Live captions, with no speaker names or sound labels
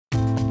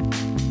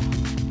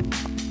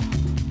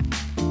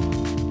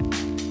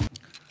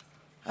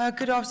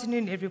Good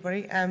afternoon,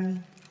 everybody.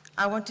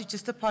 I want to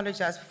just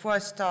apologize before I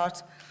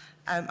start.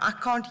 I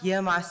can't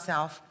hear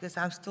myself because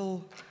I'm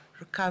still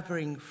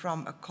recovering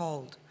from a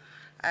cold.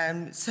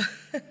 So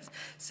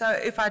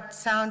if I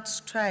sound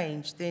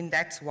strange, then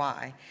that's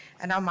why.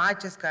 And I might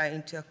just go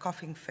into a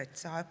coughing fit,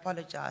 so I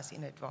apologize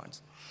in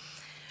advance.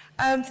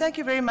 Thank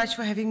you very much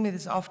for having me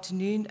this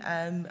afternoon.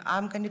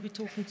 I'm going to be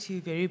talking to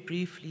you very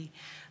briefly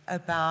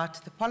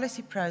about the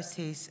policy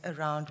process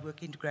around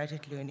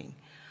work-integrated learning.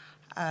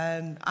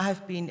 I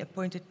have been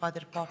appointed by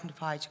the Department of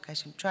Higher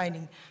Education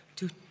Training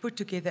to put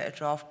together a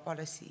draft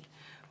policy,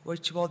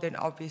 which will then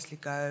obviously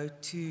go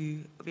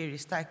to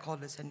various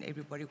stakeholders, and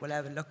everybody will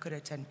have a look at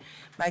it and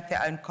make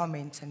their own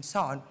comments and so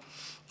on.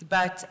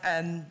 But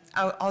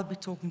I'll be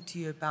talking to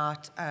you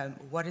about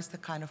what is the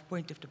kind of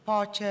point of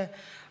departure,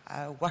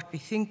 what we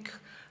think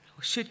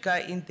should go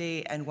in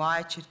there and why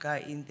it should go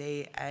in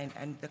there,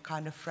 and the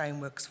kind of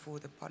frameworks for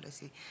the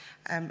policy.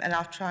 And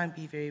I'll try and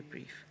be very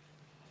brief.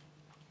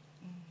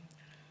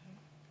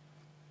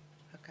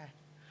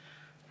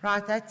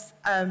 Right, that's,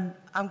 I'm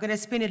going to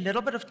spend a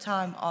little bit of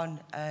time on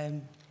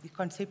the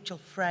conceptual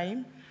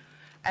frame,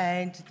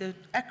 and the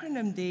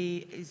acronym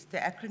there is the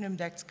acronym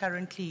that's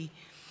currently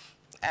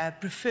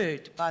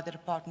preferred by the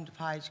Department of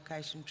Higher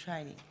Education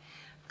Training,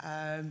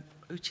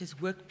 which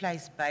is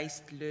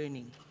workplace-based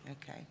learning.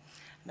 Okay.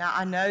 Now,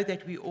 I know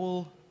that we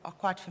all are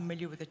quite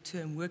familiar with the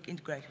term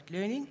work-integrated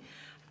learning,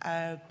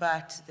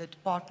 but the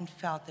department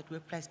felt that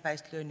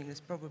workplace-based learning is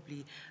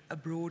probably a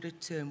broader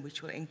term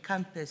which will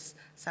encompass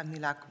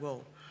something like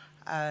WIL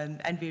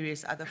and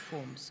various other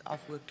forms of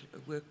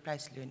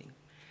workplace learning.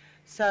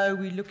 So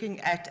we're looking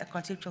at a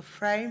conceptual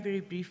frame very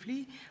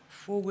briefly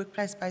for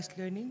workplace-based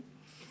learning.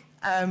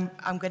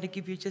 I'm going to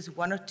give you just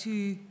one or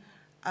two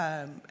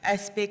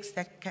aspects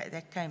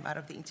that came out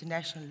of the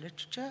international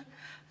literature.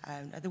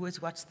 In other words,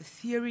 what's the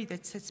theory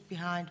that sits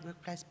behind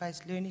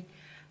workplace-based learning,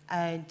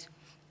 and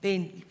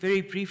then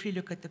very briefly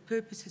look at the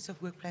purposes of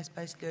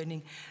workplace-based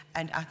learning.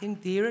 And I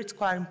think there it's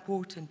quite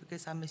important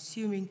because I'm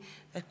assuming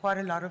that quite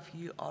a lot of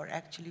you are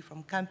actually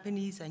from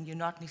companies and you're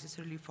not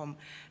necessarily from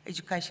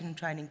education and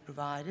training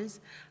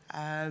providers,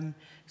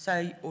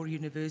 or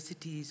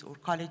universities or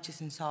colleges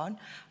and so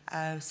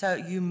on. So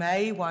you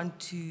may want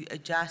to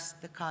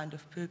adjust the kind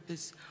of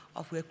purpose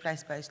of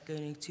workplace-based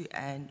learning to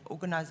an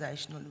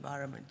organizational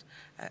environment,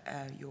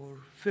 your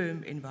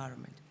firm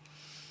environment.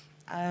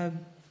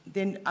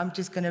 Then I'm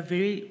just going to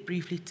very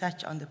briefly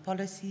touch on the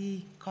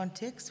policy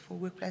context for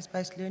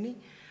workplace-based learning,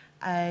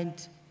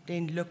 and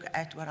then look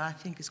at what I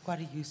think is quite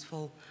a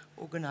useful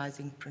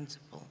organizing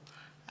principle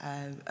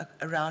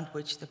around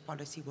which the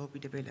policy will be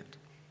developed.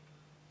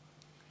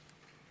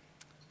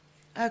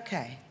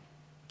 Okay.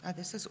 Now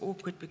this is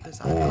awkward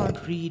because I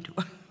can't read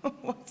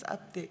what's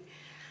up there.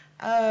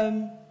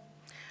 I'm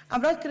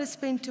not going to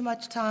spend too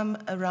much time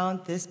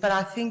around this, but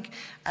I think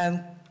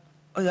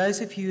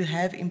those of you who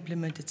have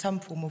implemented some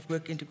form of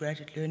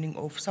work-integrated learning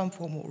or some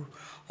form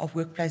of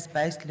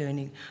workplace-based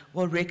learning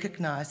will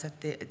recognize that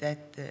there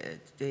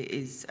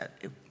is a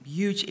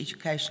huge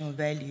educational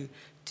value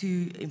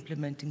to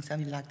implementing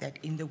something like that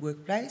in the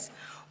workplace,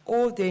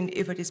 or then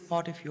if it is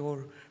part of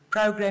your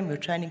program, your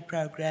training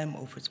program,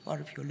 or if it's part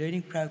of your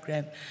learning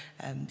program,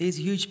 there's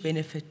huge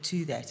benefit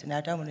to that. And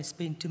I don't want to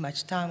spend too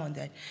much time on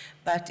that.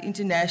 But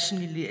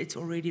internationally, it's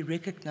already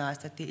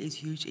recognized that there is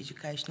huge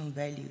educational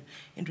value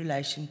in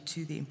relation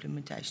to the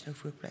implementation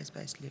of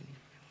workplace-based learning.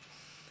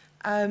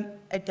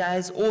 It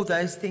does all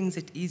those things,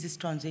 it eases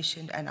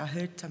transition, and I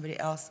heard somebody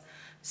else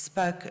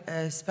spoke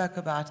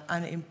about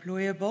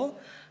unemployable,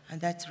 and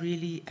that's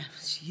really a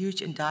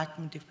huge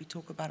indictment if we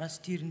talk about our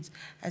students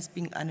as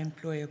being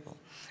unemployable.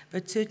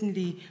 But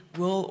certainly,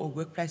 WIL or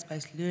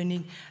workplace-based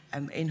learning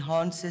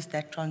enhances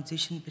that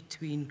transition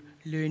between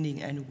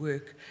learning and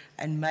work,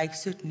 and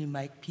certainly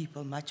make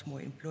people much more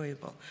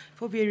employable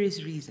for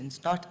various reasons,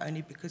 not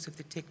only because of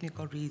the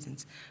technical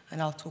reasons,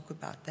 and I'll talk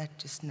about that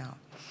just now.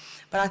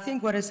 But I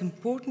think what is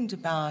important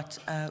about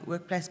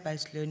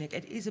workplace-based learning,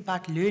 it is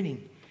about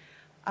learning.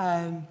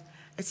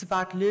 It's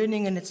about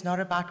learning and it's not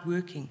about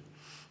working.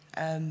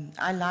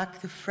 I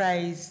like the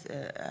phrase,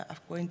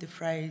 I've coined the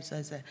phrase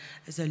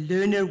as a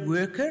learner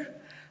worker,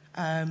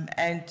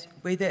 and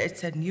whether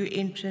it's a new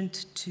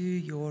entrant to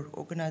your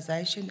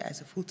organization as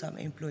a full-time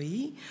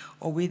employee,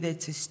 or whether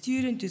it's a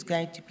student who's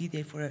going to be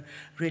there for a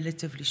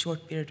relatively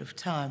short period of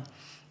time,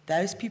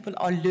 those people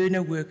are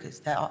learner workers.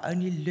 They are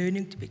only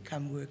learning to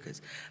become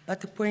workers.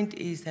 But the point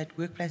is that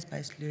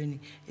workplace-based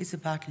learning is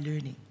about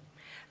learning.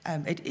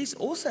 It is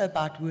also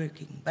about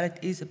working, but it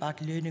is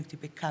about learning to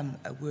become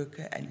a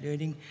worker and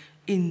learning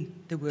in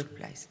the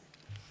workplace.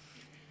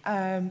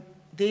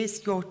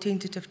 There's your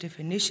tentative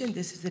definition.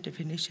 This is the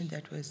definition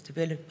that was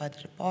developed by the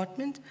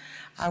department.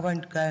 I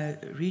won't go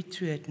read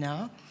through it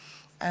now.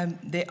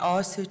 There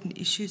are certain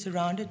issues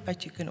around it,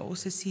 but you can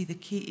also see the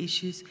key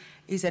issues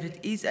is that it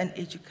is an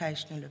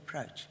educational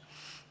approach.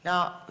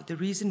 Now, the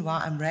reason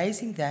why I'm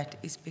raising that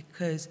is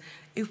because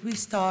if we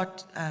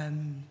start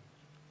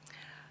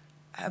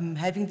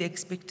having the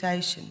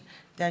expectation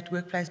that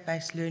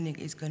workplace-based learning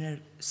is going to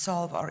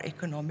solve our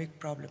economic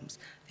problems,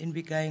 then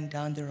we're going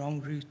down the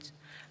wrong route.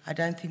 I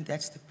don't think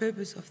that's the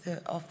purpose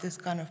of this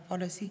kind of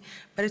policy,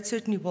 but it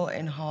certainly will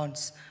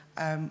enhance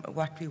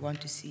what we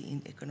want to see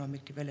in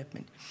economic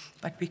development.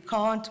 But we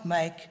can't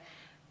make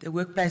the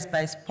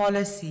workplace-based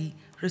policy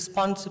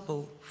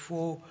responsible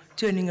for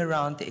turning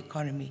around the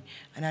economy.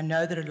 And I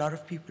know that a lot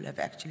of people have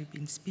actually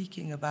been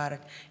speaking about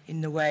it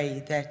in the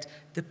way that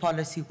the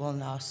policy will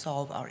now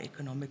solve our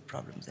economic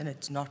problems, and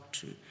it's not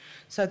true.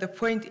 So the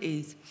point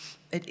is,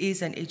 it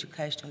is an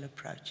educational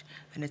approach,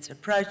 and it's an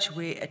approach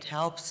where it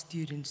helps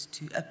students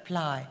to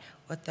apply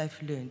what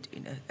they've learned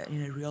in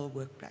a real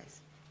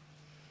workplace.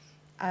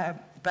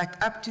 But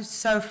up to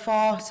so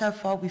far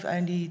we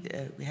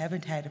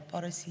haven't had a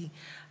policy.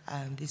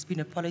 There's been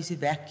a policy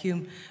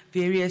vacuum.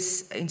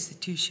 Various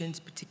institutions,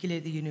 particularly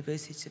the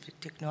universities of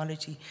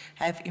technology,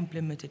 have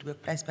implemented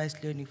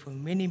workplace-based learning for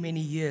many, many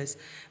years.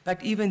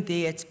 But even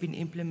there, it's been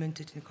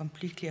implemented in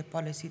completely a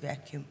policy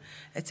vacuum.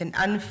 It's an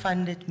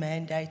unfunded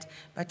mandate,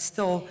 but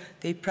still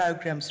their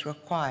programs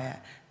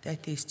require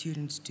that their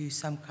students do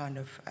some kind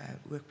of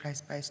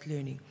workplace-based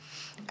learning.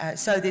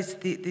 So there's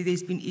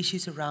been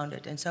issues around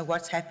it. And so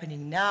what's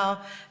happening now,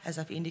 as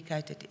I've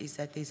indicated, is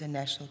that there's a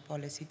national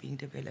policy being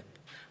developed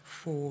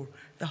for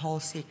the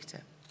whole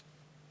sector.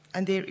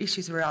 And there are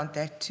issues around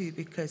that too,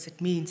 because it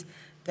means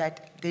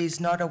that there's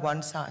not a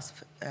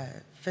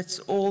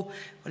one-size-fits-all.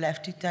 We'll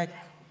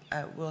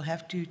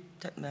have to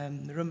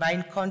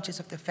remain conscious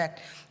of the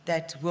fact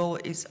that will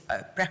is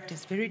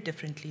practiced very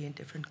differently in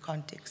different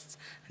contexts.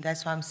 And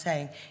that's why I'm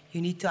saying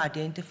you need to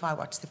identify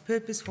what's the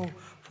purpose for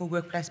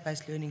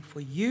workplace-based learning for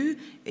you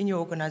in your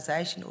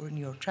organization or in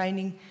your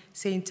training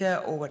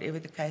center or whatever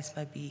the case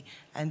may be,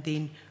 and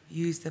then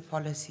use the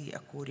policy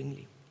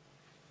accordingly.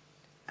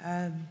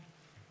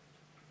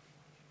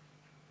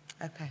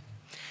 Okay.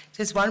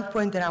 There's one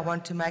point that I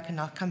want to make, and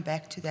I'll come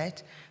back to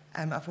that.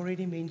 I've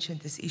already mentioned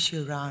this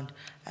issue around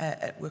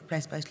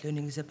workplace-based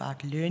learning is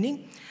about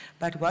learning.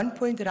 But one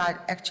point that I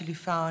actually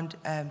found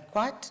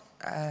quite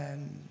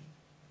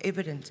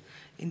evident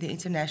in the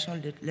international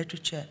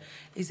literature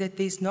is that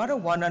there's not a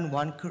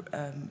one-on-one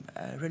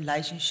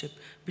relationship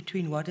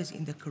between what is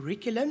in the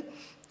curriculum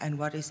and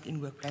what is in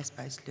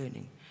workplace-based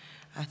learning.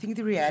 I think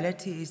the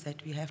reality is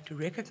that we have to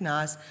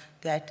recognize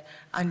that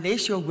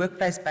unless your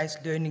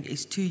workplace-based learning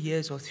is 2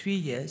 years or 3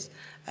 years,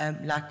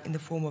 like in the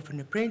form of an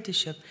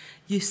apprenticeship,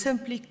 you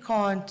simply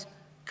can't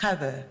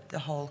cover the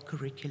whole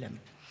curriculum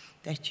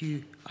that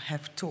you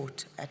have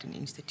taught at an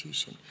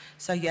institution.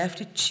 So you have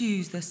to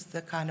choose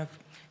the kind of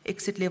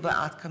exit level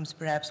outcomes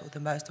perhaps, or the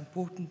most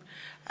important,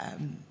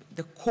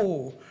 the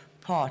core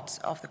parts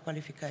of the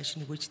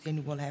qualification, which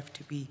then will have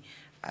to be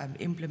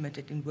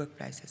implemented in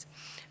workplaces.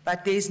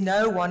 But there's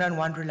no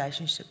one-on-one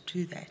relationship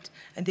to that,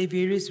 and there are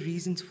various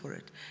reasons for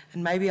it.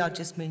 And maybe I'll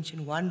just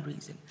mention one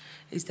reason,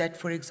 is that,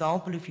 for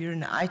example, if you're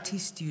an IT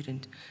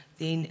student,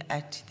 then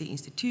at the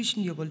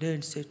institution you will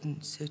learn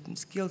certain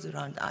skills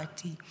around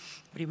IT.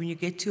 But when you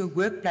get to a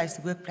workplace,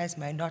 the workplace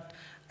may not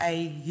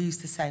use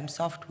the same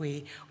software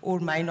or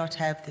may not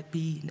have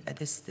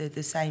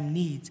the same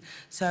needs.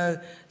 So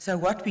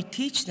what we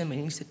teach them in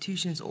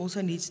institutions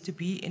also needs to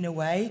be, in a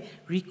way,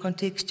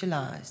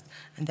 recontextualized.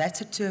 And that's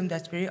a term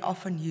that's very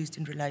often used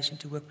in relation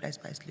to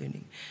workplace-based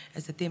learning,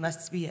 is that there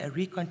must be a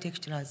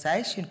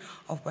recontextualization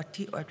of what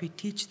we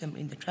teach them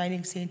in the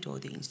training center or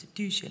the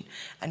institution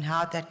and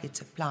how that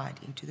gets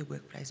applied into the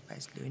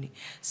workplace-based learning.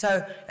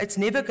 So it's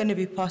never going to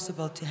be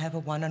possible to have a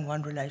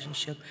one-on-one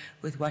relationship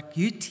with what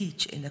you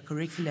teach in the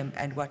curriculum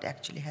and what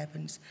actually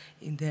happens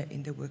in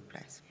the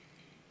workplace.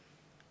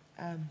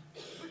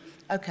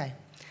 Okay,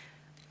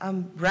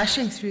 I'm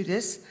rushing through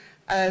this.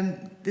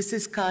 This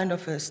is kind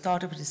of a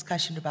start of a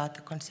discussion about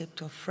the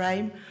conceptual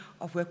frame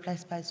of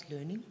workplace-based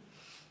learning.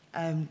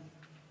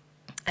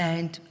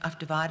 And I've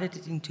divided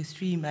it into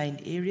 3 main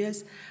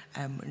areas,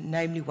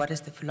 namely what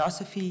is the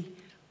philosophy,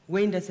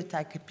 when does it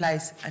take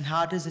place, and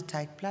how does it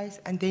take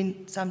place, and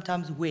then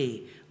sometimes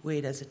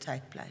where does it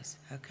take place,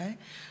 okay?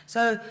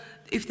 So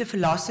if the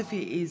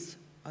philosophy is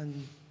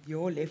on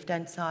your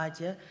left-hand side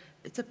here,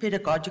 it's a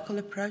pedagogical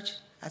approach.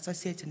 As I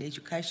said, it's an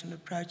educational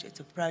approach. It's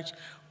an approach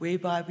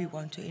whereby we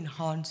want to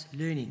enhance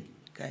learning,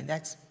 okay? And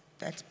that's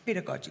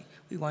pedagogy.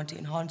 We want to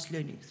enhance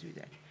learning through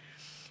that.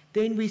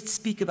 Then we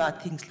speak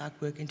about things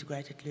like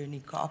work-integrated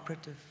learning,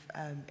 cooperative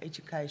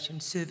education,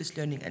 service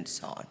learning, and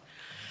so on.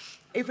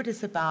 If it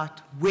is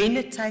about when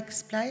it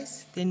takes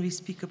place, then we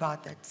speak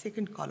about that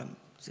second column.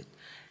 Is it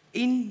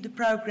in the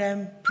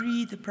program,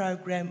 pre the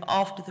program,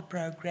 after the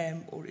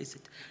program, or is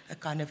it a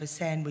kind of a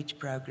sandwich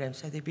program?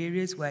 So there are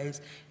various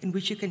ways in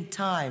which you can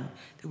time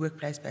the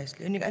workplace-based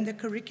learning, and the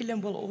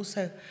curriculum will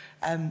also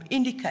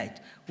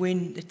indicate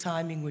when the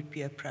timing would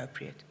be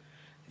appropriate.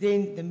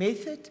 Then the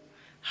method,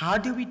 how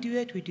do we do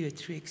it? We do it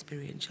through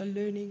experiential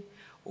learning,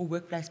 or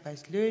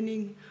workplace-based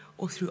learning,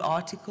 or through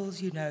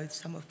articles, you know,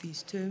 some of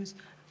these terms,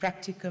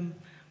 practicum,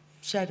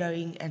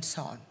 shadowing, and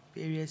so on.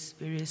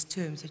 Various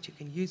terms that you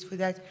can use for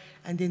that.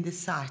 And then the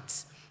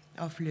sites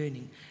of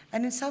learning.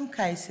 And in some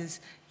cases,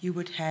 you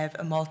would have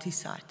a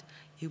multi-site.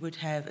 You would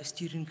have a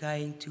student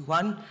going to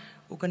one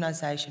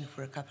organization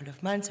for a couple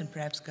of months and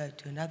perhaps go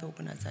to another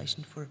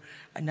organization for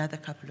another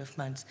couple of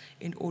months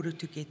in order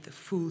to get the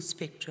full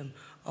spectrum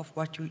of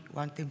what you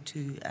want them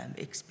to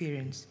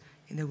experience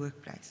in the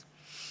workplace.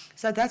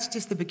 So that's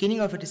just the beginning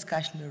of a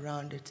discussion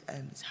around it.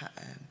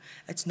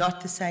 It's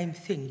not the same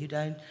thing.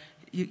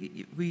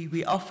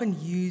 We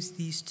often use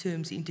these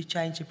terms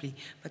interchangeably,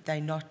 but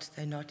they're not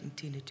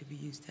intended to be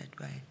used that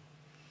way.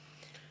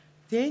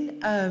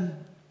 Then,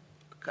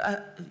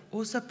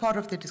 also part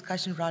of the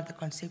discussion around the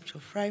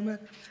conceptual framework,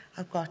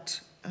 I've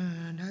got,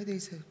 no,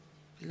 there's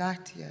a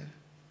light here.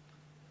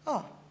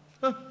 Oh,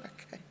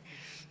 okay.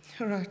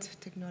 All right,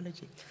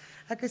 technology.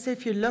 Like I said,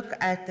 if you look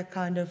at the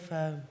kind of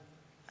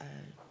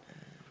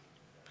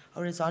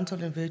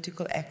horizontal and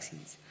vertical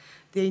axes,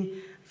 then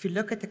if you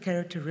look at the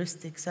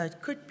characteristics, so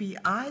it could be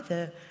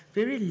either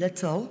very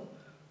little,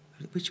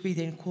 which we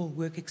then call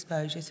work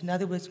exposures, in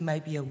other words,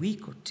 maybe a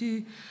week or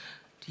two.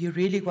 Do you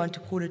really want to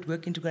call it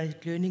work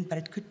integrated learning? But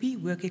it could be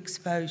work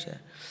exposure.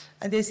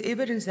 And there's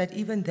evidence that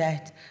even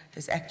that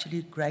is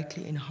actually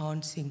greatly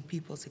enhancing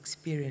people's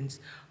experience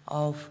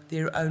of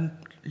their own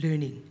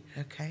learning,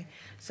 okay?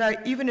 So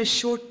even a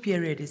short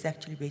period is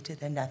actually better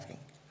than nothing,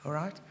 all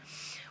right?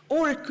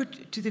 Or it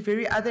could, to the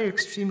very other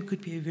extreme, it could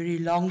be a very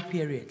long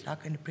period,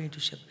 like an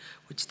apprenticeship,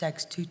 which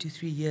takes 2 to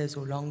 3 years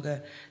or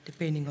longer,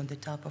 depending on the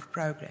type of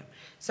program.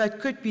 So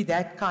it could be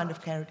that kind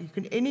of character. You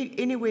can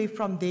anywhere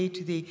from there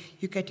to there,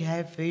 you can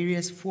have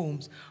various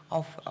forms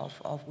of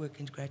work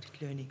integrated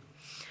learning.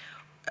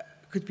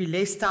 It could be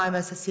less time,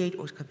 as I said,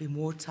 or it could be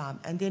more time.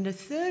 And then the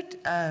third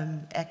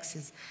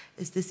axis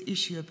is this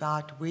issue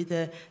about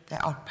whether they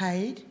are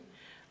paid,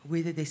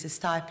 whether there's a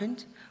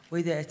stipend,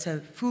 whether it's a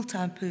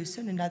full-time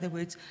person. In other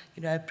words,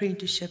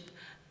 apprenticeship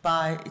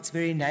by its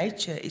very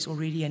nature is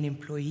already an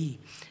employee.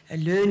 A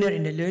learner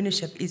in a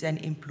learnership is an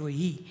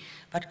employee.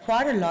 But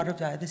quite a lot of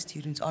the other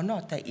students are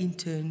not. They're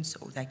interns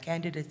or they're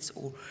candidates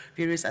or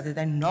various other.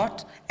 They're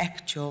not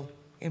actual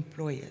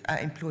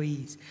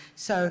employees.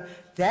 So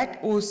that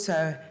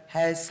also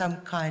has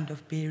some kind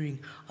of bearing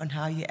on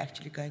how you're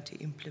actually going to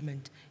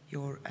implement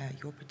your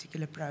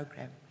particular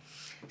program.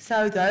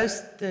 So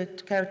the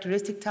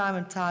characteristic, time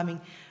and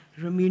timing,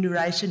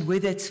 remuneration,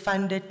 whether it's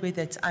funded,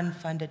 whether it's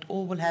unfunded,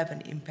 all will have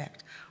an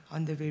impact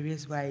on the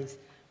various ways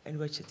in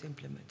which it's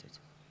implemented.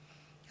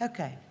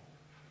 Okay,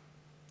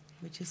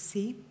 let me just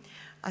see.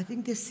 I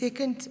think the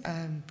second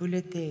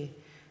bullet there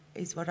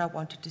is what I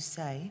wanted to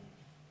say.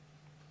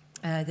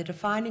 The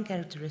defining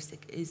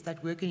characteristic is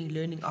that working and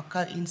learning are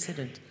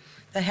coincident.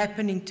 They're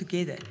happening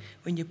together.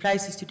 When you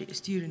place a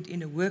student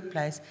in a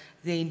workplace,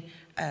 then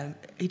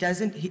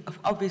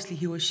obviously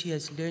he or she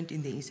has learned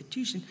in the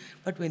institution,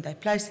 but when they're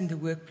placed in the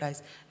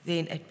workplace,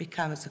 then it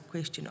becomes a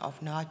question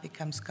of now it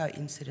becomes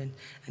coincident,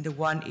 and the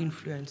one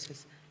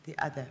influences the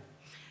other.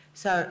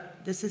 So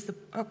this is the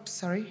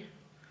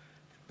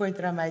point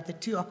that I made. The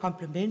two are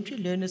complementary.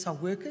 Learners are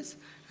workers,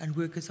 and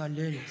workers are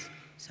learners.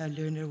 So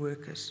learner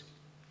workers.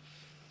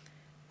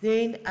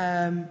 Then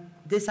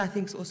this, I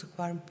think, is also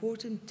quite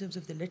important in terms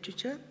of the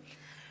literature,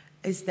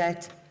 is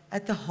that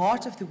at the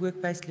heart of the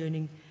work-based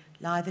learning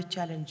lie the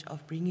challenge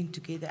of bringing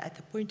together at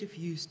the point of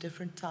use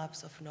different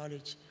types of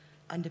knowledge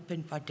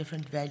underpinned by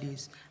different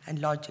values and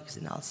logics.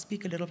 And I'll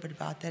speak a little bit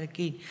about that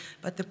again.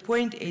 But the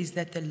point is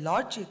that the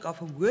logic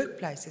of a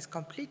workplace is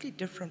completely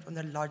different from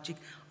the logic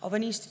of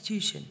an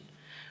institution.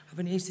 Of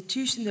an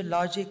institution, the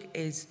logic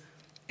is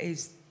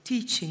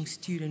teaching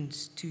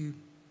students to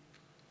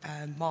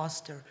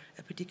master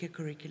a particular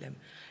curriculum.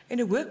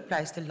 In a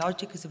workplace, the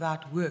logic is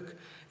about work.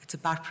 It's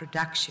about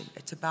production.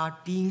 It's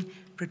about being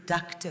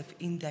productive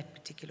in that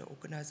particular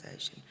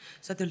organization.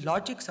 So the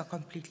logics are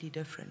completely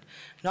different.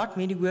 Not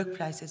many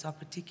workplaces are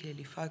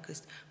particularly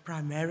focused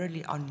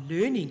primarily on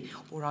learning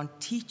or on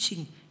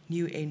teaching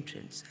new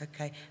entrants,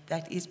 okay?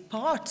 That is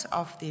part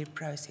of their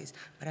process,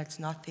 but it's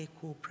not their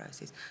core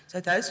process. So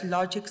those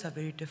logics are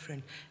very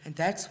different, and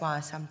that's why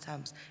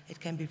sometimes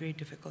it can be very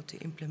difficult to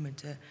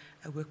implement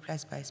a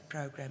workplace-based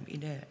program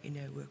in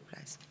a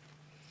workplace.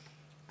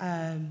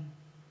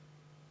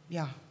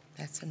 Yeah,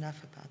 that's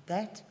enough about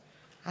that.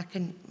 I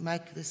can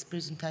make this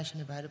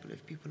presentation available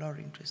if people are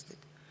interested.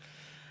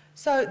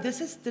 So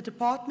the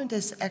department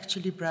has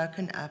actually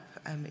broken up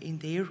in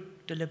their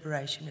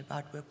deliberation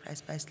about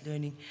workplace-based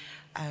learning,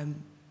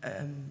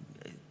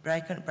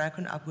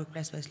 broken up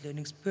workplace-based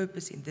learning's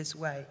purpose in this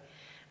way.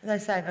 And they're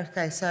saying,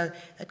 okay, so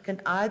it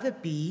can either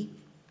be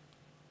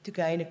to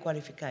gain a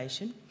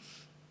qualification,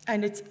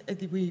 and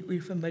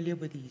we're familiar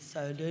with these,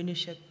 so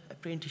learnership,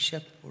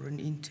 apprenticeship, or an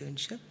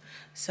internship.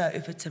 So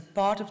if it's a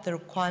part of the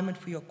requirement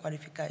for your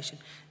qualification,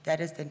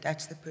 that's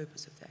the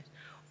purpose of that.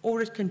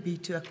 Or it can be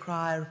to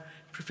acquire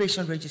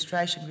professional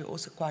registration. We're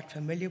also quite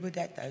familiar with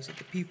that. Those are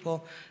the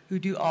people who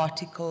do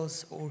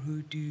articles or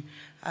who do,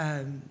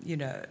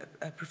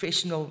 a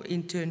professional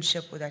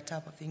internship or that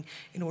type of thing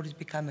in order to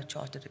become a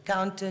chartered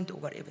accountant or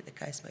whatever the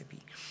case may be.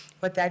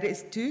 But that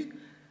is to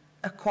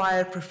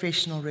acquire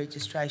professional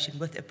registration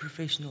with a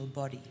professional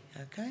body,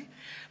 okay?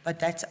 But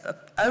that's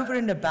over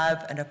and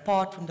above and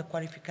apart from the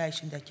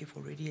qualification that you've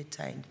already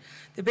attained.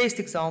 The best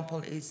example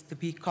is the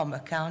BCom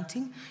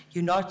accounting.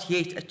 You're not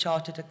yet a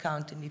chartered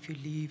accountant if you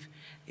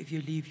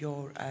leave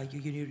your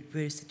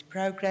university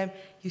program.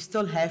 You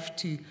still have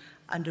to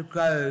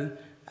undergo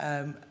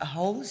a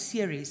whole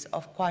series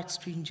of quite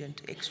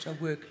stringent extra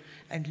work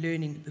and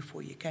learning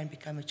before you can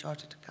become a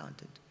chartered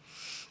accountant.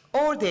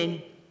 Or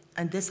then,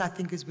 and this I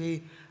think is where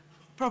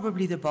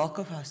probably the bulk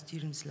of our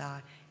students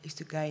lie, is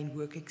to gain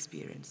work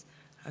experience,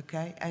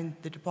 okay? And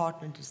the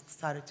department has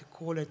decided to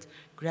call it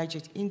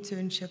graduate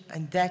internship,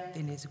 and that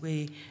then is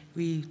where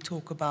we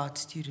talk about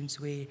students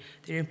where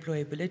their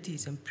employability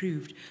is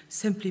improved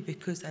simply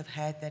because they've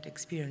had that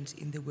experience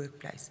in the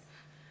workplace.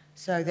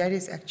 So that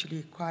is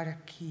actually quite a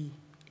key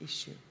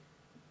issue.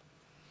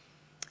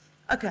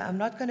 Okay, I'm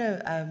not going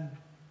to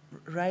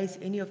raise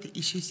any of the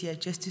issues here,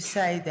 just to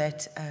say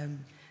that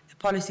the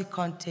policy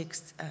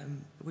context,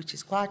 which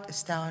is quite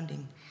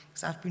astounding,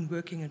 because I've been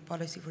working in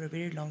policy for a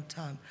very long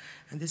time,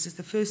 and this is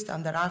the first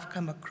time that I've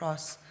come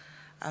across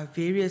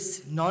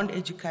various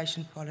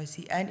non-education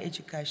policy and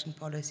education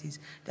policies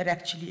that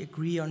actually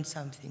agree on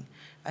something.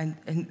 And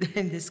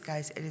in this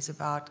case, it is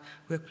about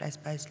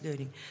workplace-based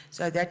learning.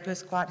 So that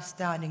was quite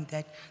astounding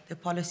that the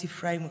policy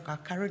framework, our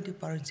current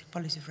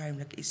policy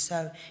framework, is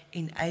so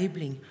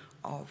enabling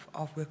of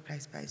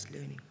workplace-based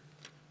learning.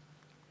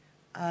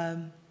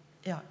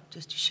 Yeah,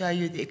 just to show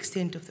you the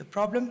extent of the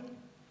problem.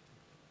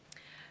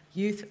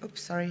 Youth,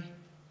 oops, sorry.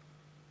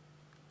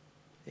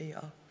 There you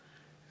are.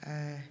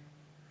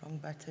 Wrong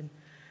button.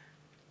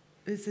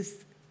 This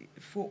is,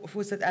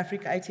 for South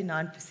Africa,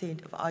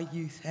 89% of our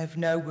youth have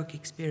no work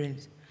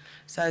experience.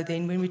 So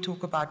then when we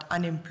talk about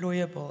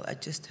unemployable,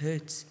 it just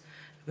hurts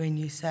when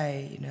you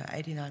say, you know,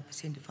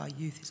 89% of our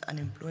youth is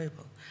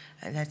unemployable.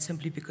 And that's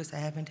simply because they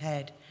haven't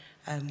had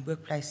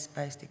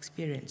workplace-based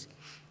experience.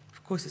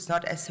 Of course, it's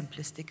not as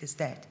simplistic as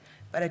that,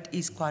 but it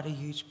is quite a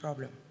huge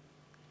problem.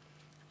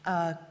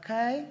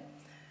 Okay.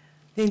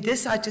 Then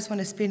this I just want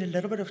to spend a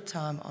little bit of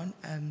time on.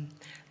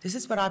 This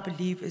is what I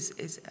believe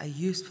is a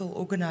useful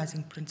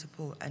organizing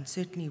principle, and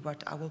certainly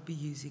what I will be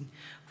using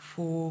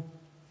for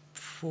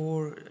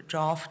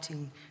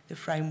drafting the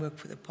framework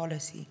for the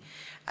policy.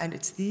 And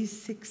it's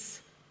these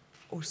 6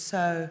 or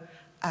so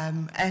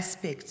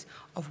aspects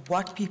of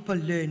what people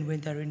learn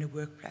when they're in a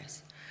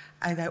workplace.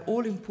 And they're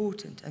all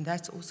important, and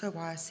that's also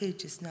why I said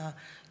just now,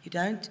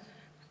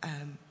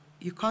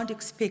 you can't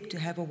expect to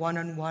have a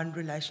one-on-one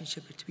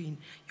relationship between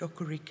your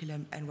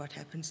curriculum and what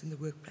happens in the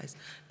workplace,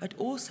 but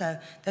also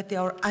that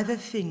there are other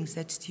things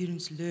that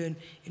students learn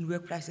in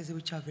workplaces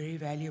which are very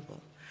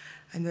valuable.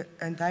 And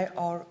they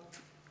are,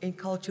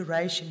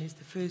 enculturation is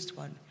the first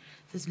one.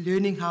 This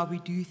learning how we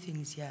do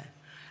things here.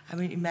 I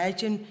mean,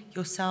 imagine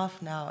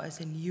yourself now as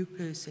a new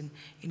person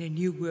in a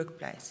new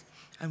workplace,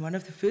 and one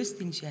of the first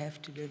things you have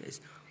to learn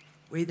is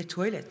where are the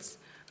toilets?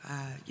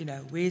 You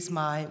know, where's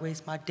my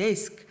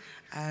desk?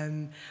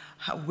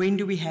 When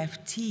do we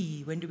have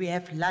tea? When do we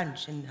have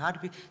lunch? And how do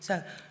we?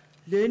 So,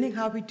 learning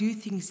how we do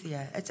things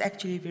there, it's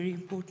actually a very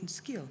important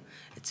skill.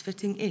 It's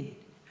fitting in,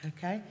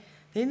 okay?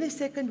 Then the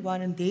second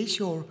one, and there's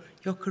your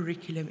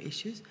curriculum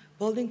issues,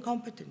 building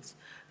competence.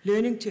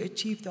 Learning to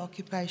achieve the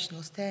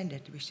occupational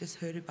standard. We just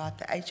heard about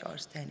the HR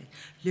standard.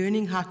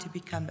 Learning how to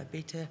become a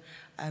better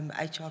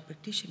HR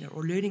practitioner,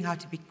 or learning how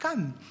to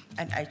become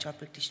an HR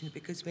practitioner,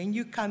 because when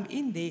you come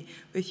in there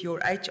with your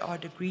HR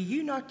degree,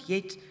 you're not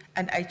yet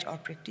an HR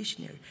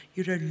practitioner.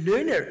 You're a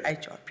learner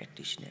HR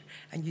practitioner,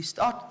 and you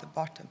start at the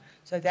bottom.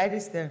 So that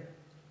is the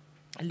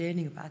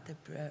learning about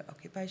the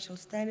occupational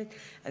standard,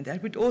 and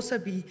that would also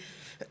be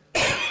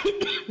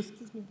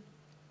excuse me,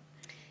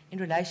 in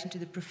relation to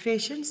the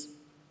professions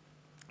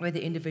where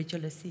the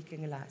individual is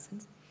seeking a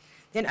license.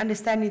 Then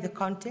understanding the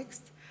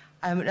context.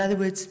 In other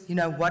words, you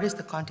know, what is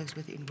the context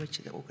within which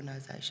the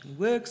organization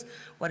works?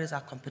 What is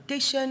our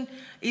competition?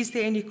 Is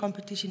there any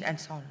competition? And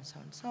so on and so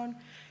on and so on.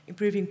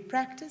 Improving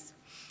practice.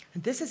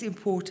 And this is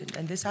important,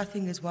 and this I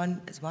think is one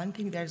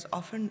thing that is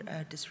often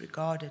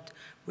disregarded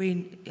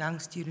when young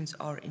students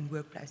are in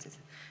workplaces,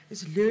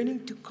 is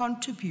learning to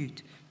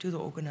contribute to the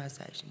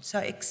organization. So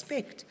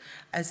expect,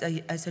 as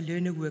a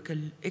learner worker,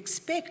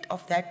 expect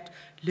of that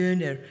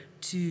learner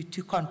to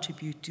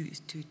contribute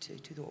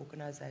to the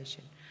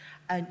organization.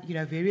 And, you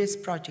know, various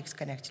projects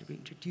can actually be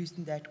introduced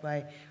in that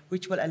way,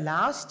 which will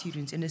allow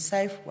students in a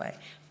safe way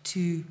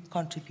to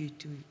contribute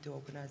to the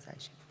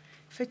organization.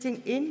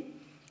 Fitting in,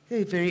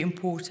 very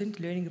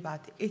important, learning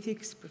about the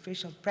ethics,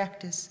 professional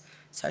practice,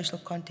 social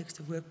context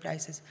of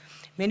workplaces.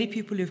 Many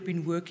people who have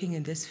been working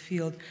in this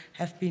field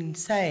have been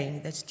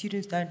saying that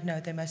students don't know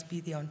they must be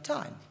there on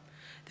time.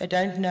 They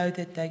don't know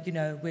that they, you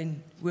know,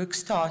 when work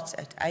starts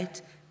at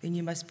 8, then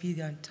you must be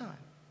there on time.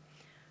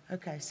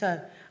 Okay, so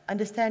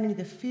understanding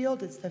the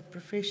field, it's the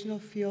professional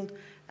field,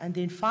 and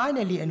then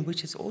finally, and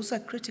which is also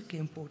critically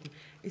important,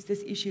 is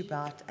this issue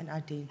about an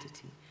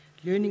identity.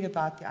 Learning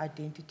about the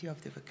identity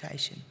of the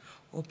vocation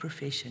or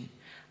profession.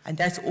 And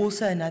that's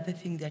also another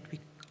thing that we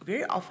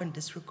very often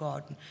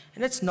disregarded.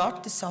 And it's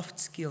not the soft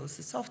skills.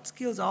 The soft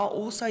skills are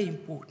also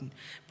important,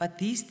 but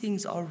these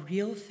things are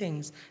real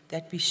things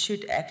that we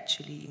should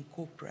actually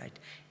incorporate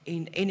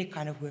in any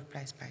kind of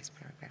workplace-based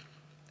program.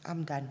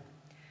 I'm done.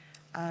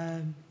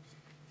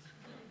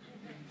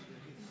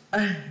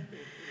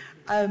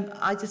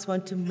 I just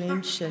want to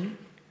mention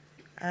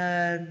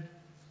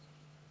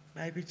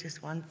maybe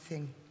just one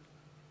thing.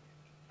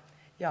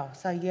 Yeah,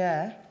 so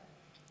yeah.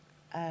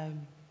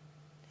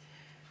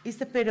 Is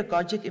the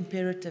pedagogic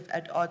imperative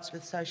at odds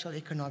with social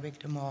economic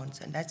demands?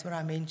 And that's what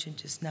I mentioned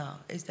just now,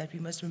 is that we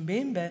must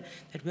remember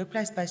that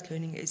workplace-based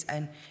learning is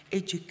an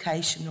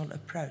educational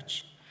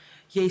approach.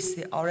 Yes,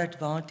 there are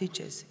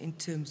advantages in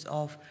terms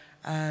of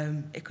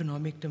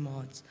economic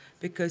demands,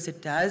 because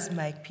it does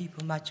make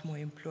people much more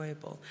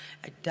employable.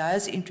 It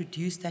does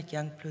introduce that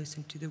young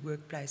person to the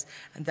workplace,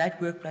 and that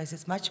workplace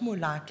is much more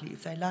likely,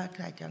 if they like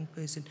that young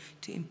person,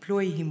 to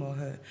employ him or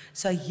her.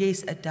 So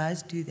yes, it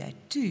does do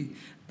that too,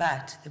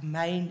 but the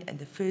main and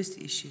the first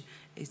issue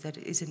is that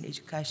it is an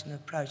educational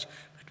approach,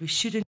 but we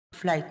shouldn't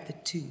conflate the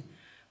two.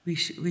 We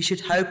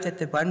should hope that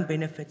the one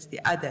benefits the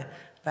other,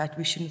 but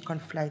we shouldn't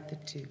conflate the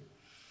two.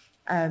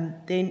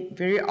 Then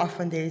very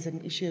often there is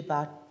an issue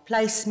about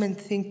placement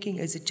thinking.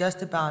 Is it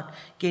just about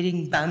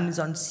getting bums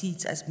on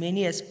seats, as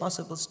many as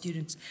possible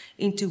students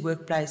into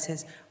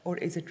workplaces, or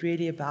is it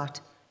really about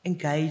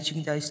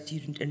engaging those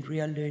students in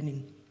real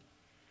learning?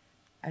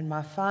 And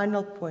my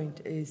final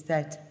point is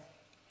that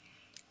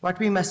what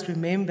we must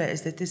remember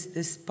is that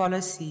this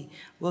policy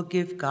will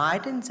give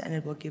guidance, and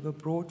it will give a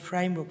broad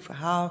framework for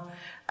how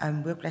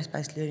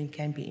workplace-based learning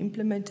can be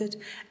implemented,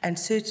 and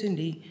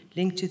certainly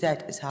linked to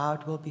that is how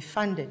it will be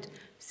funded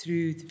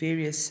through the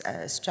various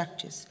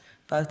structures,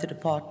 both the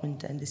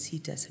department and the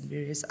Setas and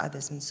various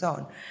others and so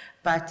on.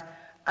 But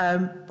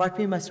what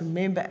we must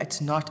remember,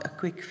 it's not a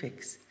quick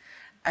fix.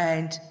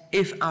 And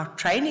if our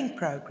training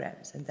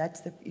programs, and that's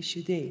the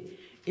issue there,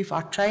 if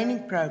our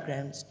training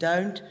programs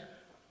don't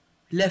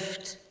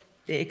lift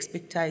the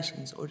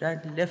expectations or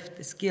don't lift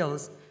the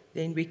skills,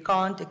 then we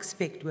can't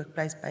expect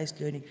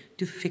workplace-based learning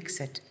to fix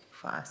it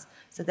for us.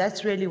 So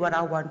that's really what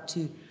I want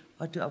to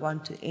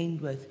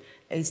end with,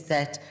 is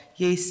that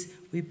yes,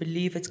 we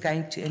believe it's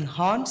going to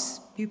enhance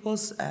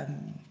people's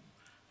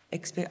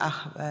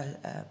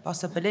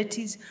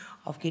possibilities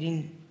of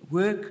getting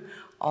work,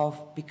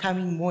 of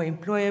becoming more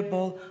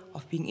employable,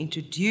 of being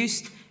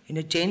introduced in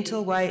a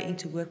gentle way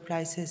into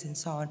workplaces and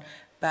so on,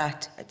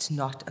 but it's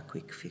not a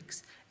quick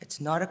fix. It's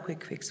not a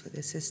quick fix for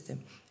the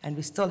system, and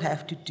we still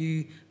have to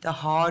do the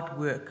hard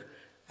work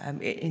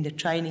in the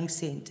training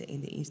centre,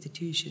 in the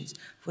institutions,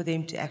 for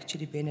them to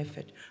actually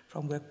benefit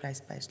from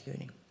workplace-based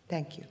learning.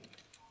 Thank you.